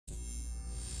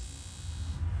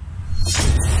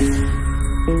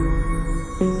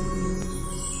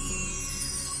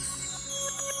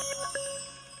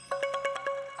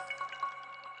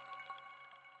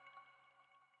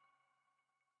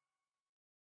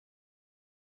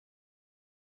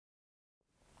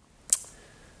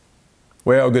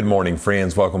Well, good morning,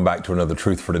 friends. Welcome back to another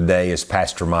Truth for Today. It's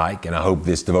Pastor Mike, and I hope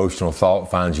this devotional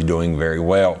thought finds you doing very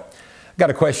well. I've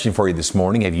got a question for you this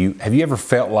morning. Have you ever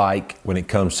felt like, when it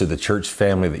comes to the church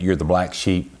family, that you're the black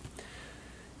sheep?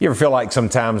 You ever feel like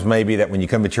sometimes maybe that when you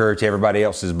come to church, everybody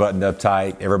else is buttoned up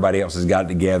tight, everybody else has got it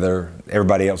together,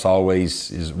 everybody else always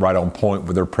is right on point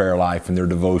with their prayer life and their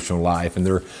devotional life and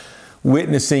their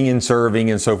witnessing and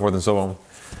serving and so forth and so on?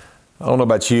 I don't know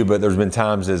about you, but there's been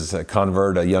times as a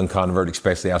convert, a young convert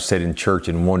especially, I've sat in church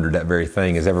and wondered that very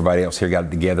thing. Has everybody else here got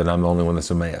it together and I'm the only one that's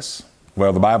a mess?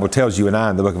 Well, the Bible tells you and I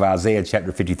in the book of Isaiah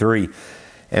chapter 53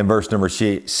 and verse number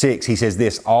 6, he says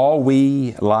this: all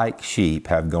we like sheep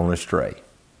have gone astray.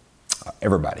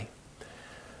 Everybody.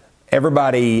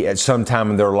 Everybody at some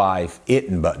time in their life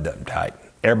isn't buttoned up tight.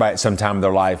 Everybody at some time in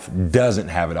their life doesn't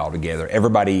have it all together.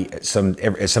 Everybody at some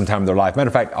time in their life. Matter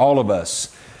of fact, all of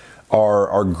us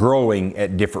are growing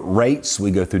at different rates.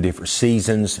 We go through different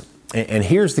seasons. And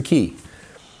here's the key.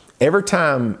 Every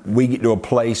time we get to a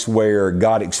place where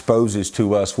God exposes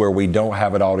to us where we don't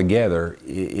have it all together,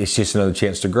 it's just another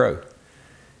chance to grow.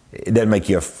 It doesn't make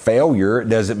you a failure. It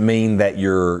doesn't mean that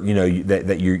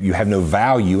you have no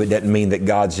value. It doesn't mean that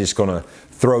God's just going to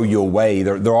throw you away.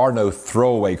 There are no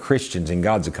throwaway Christians in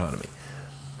God's economy.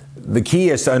 The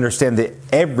key is to understand that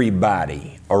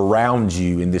everybody around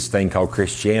you in this thing called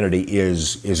Christianity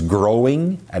is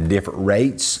growing at different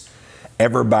rates.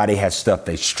 Everybody has stuff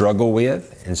they struggle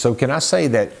with. And so can I say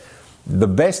that the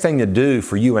best thing to do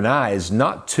for you and I is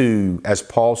not to, as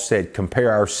Paul said,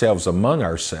 compare ourselves among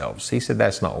ourselves. He said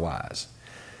that's not wise.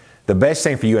 The best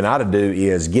thing for you and I to do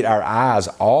is get our eyes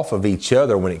off of each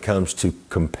other when it comes to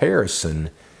comparison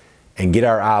and get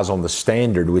our eyes on the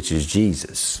standard, which is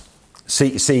Jesus.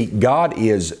 See, God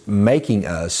is making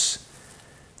us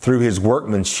through His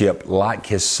workmanship like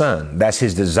His Son. That's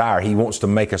His desire. He wants to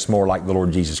make us more like the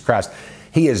Lord Jesus Christ.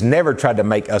 He has never tried to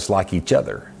make us like each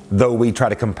other, though we try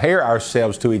to compare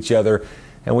ourselves to each other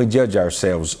and we judge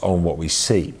ourselves on what we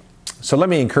see. So let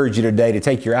me encourage you today to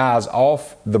take your eyes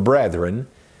off the brethren,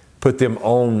 put them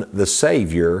on the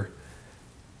Savior,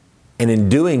 and in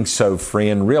doing so,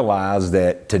 friend, realize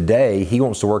that today He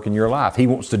wants to work in your life. He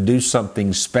wants to do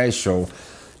something special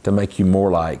to make you more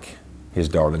like His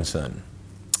darling Son.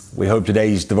 We hope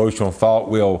today's devotional thought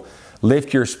will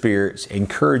lift your spirits,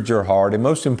 encourage your heart, and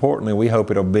most importantly, we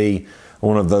hope it'll be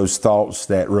one of those thoughts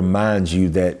that reminds you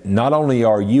that not only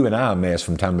are you and I a mess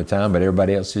from time to time, but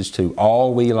everybody else is too.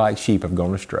 All we like sheep have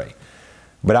gone astray.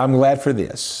 But I'm glad for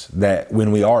this, that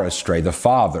when we are astray, the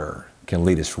Father can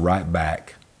lead us right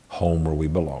back home where we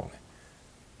belong.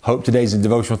 Hope today's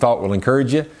devotional thought will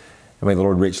encourage you, and may the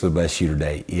Lord richly bless you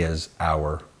today is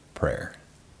our prayer.